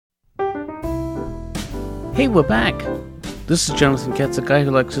Hey, we're back. This is Jonathan Katz, a guy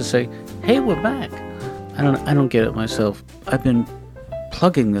who likes to say, hey, we're back. I don't get it myself. I've been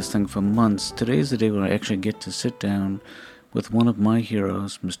plugging this thing for months. Today's the day when I actually get to sit down with one of my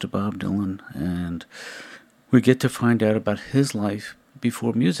heroes, Mr. Bob Dylan, and we get to find out about his life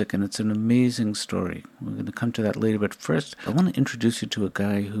before music, and it's an amazing story. We're going to come to that later, but first, I want to introduce you to a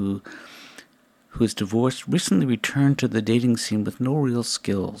guy who is divorced, recently returned to the dating scene with no real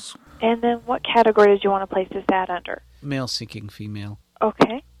skills. And then what category did you want to place this ad under? Male seeking female.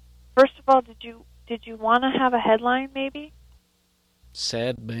 Okay. First of all, did you want to have a headline maybe?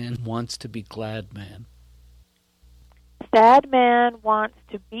 Sad man wants to be glad man. Sad man wants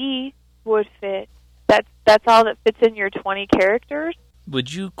to be would fit. That's all that fits in your 20 characters?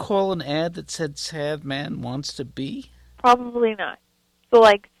 Would you call an ad that said sad man wants to be? Probably not. So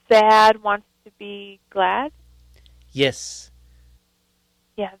like sad wants to be glad? Yes.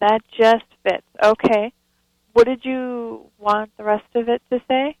 Yeah, that just fits. Okay. What did you want the rest of it to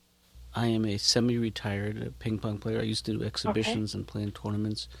say? I am a semi-retired ping pong player. I used to do exhibitions and play in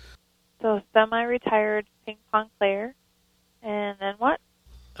tournaments. So semi-retired ping pong player. And then what?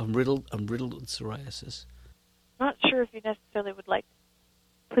 I'm riddled with psoriasis. I'm not sure if you necessarily would like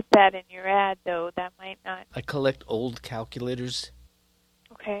to put that in your ad, though. That might not. I collect old calculators.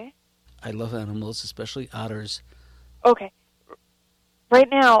 Okay. I love animals, especially otters. Okay. Right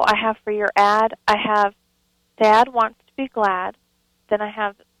now, I have for your ad, I have sad wants to be glad. Then I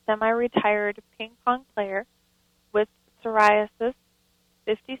have semi-retired ping pong player with psoriasis,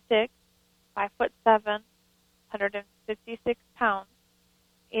 56, 5'7", 156 pounds.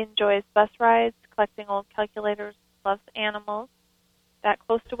 Enjoys bus rides, collecting old calculators, loves animals. That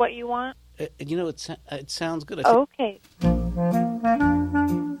close to what you want? It sounds good. Okay.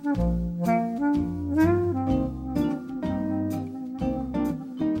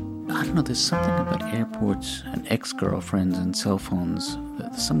 I don't know, there's something about airports and ex-girlfriends and cell phones.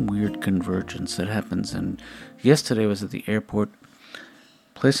 There's some weird convergence that happens. And yesterday I was at the airport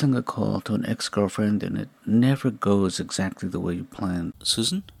placing a call to an ex-girlfriend, and it never goes exactly the way you planned.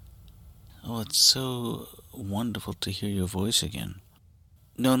 Susan? Oh, it's so wonderful to hear your voice again.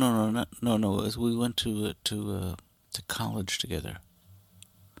 No. We went to college together.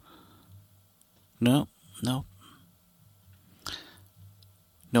 No.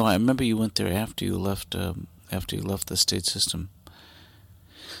 No, I remember you went there after you left the state system.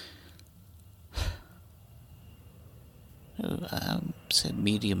 I said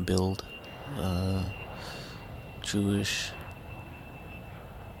medium build, Jewish.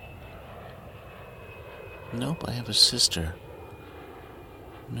 Nope, I have a sister.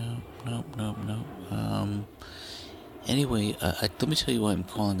 No. Anyway, let me tell you why I'm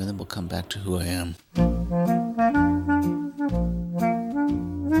calling, and then we'll come back to who I am.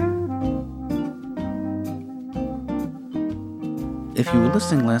 If you were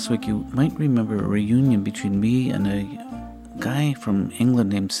listening last week, you might remember a reunion between me and a guy from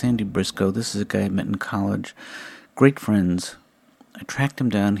England named Sandy Briscoe. This is a guy I met in college. Great friends. I tracked him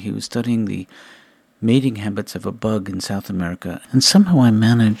down. He was studying the mating habits of a bug in South America. And somehow I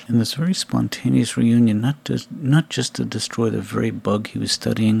managed, in this very spontaneous reunion, not just to destroy the very bug he was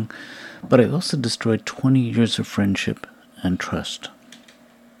studying, but I also destroyed 20 years of friendship and trust.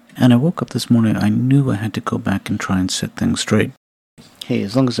 And I woke up this morning, I knew I had to go back and try and set things straight. Hey,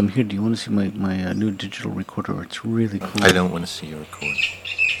 as long as I'm here, do you want to see my new digital recorder? It's really cool. I don't want to see your recorder.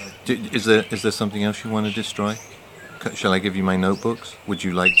 Is there something else you want to destroy? Shall I give you my notebooks? Would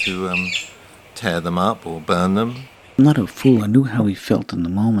you like to tear them up or burn them? I'm not a fool. I knew how he felt in the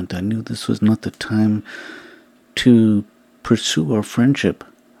moment. I knew this was not the time to pursue our friendship,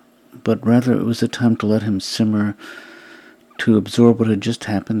 but rather it was the time to let him simmer, to absorb what had just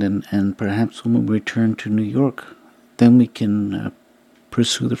happened, and perhaps when we return to New York, then we can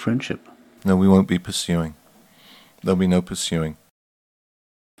pursue the friendship. No, we won't be pursuing. There'll be no pursuing.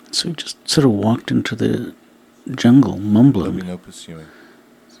 So he just sort of walked into the jungle, mumbling. There'll be no pursuing.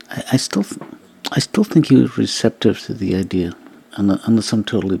 I still think he was receptive to the idea, unless I'm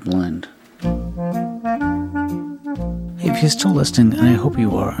totally blind. If you're still listening, and I hope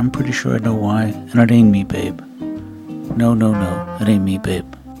you are, I'm pretty sure I know why, and it ain't me, babe. No, it ain't me,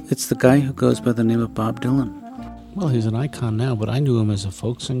 babe. It's the guy who goes by the name of Bob Dylan. Well, he's an icon now, but I knew him as a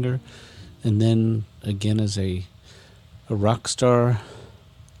folk singer, and then again as a rock star,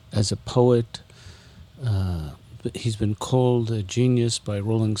 as a poet. He's been called a genius by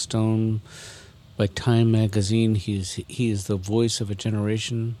Rolling Stone, by Time magazine. He is the voice of a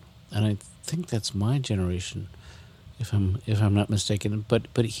generation, and I think that's my generation, if I'm not mistaken. But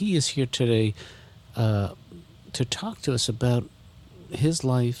he is here today to talk to us about his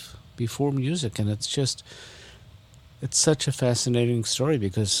life before music, and it's such a fascinating story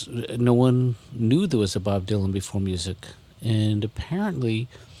because no one knew there was a Bob Dylan before music. And apparently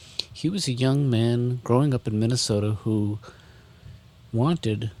he was a young man growing up in Minnesota who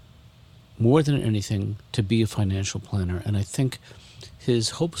wanted, more than anything, to be a financial planner. And I think his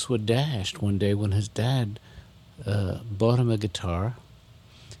hopes were dashed one day when his dad bought him a guitar,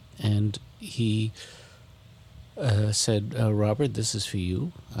 and he said, Robert, this is for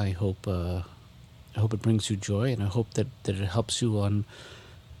you. I hope it brings you joy, and I hope that it helps you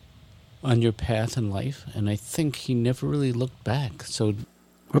on your path in life. And I think he never really looked back. So,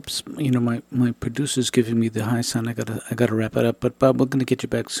 whoops, my producer's giving me the high sign. I gotta wrap it up. But Bob, we're gonna get you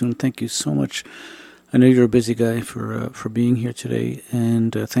back soon. Thank you so much. I know you're a busy guy for being here today,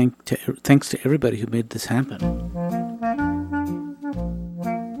 and thanks to everybody who made this happen.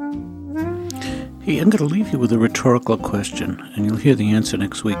 Hey, I'm going to leave you with a rhetorical question, and you'll hear the answer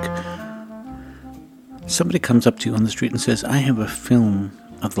next week. Somebody comes up to you on the street and says, I have a film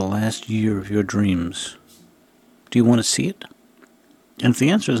of the last year of your dreams. Do you want to see it? And if the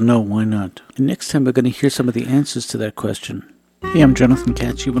answer is no, why not? And next time we're going to hear some of the answers to that question. Hey, I'm Jonathan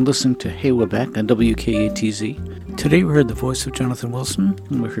Katz. You've been listening to Hey, We're Back on WKATZ. Today we heard the voice of Jonathan Wilson,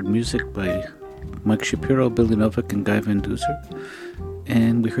 and we heard music by Mike Shapiro, Billy Novick, and Guy Van Duser.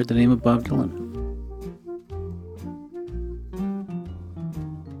 And we heard the name of Bob Dylan.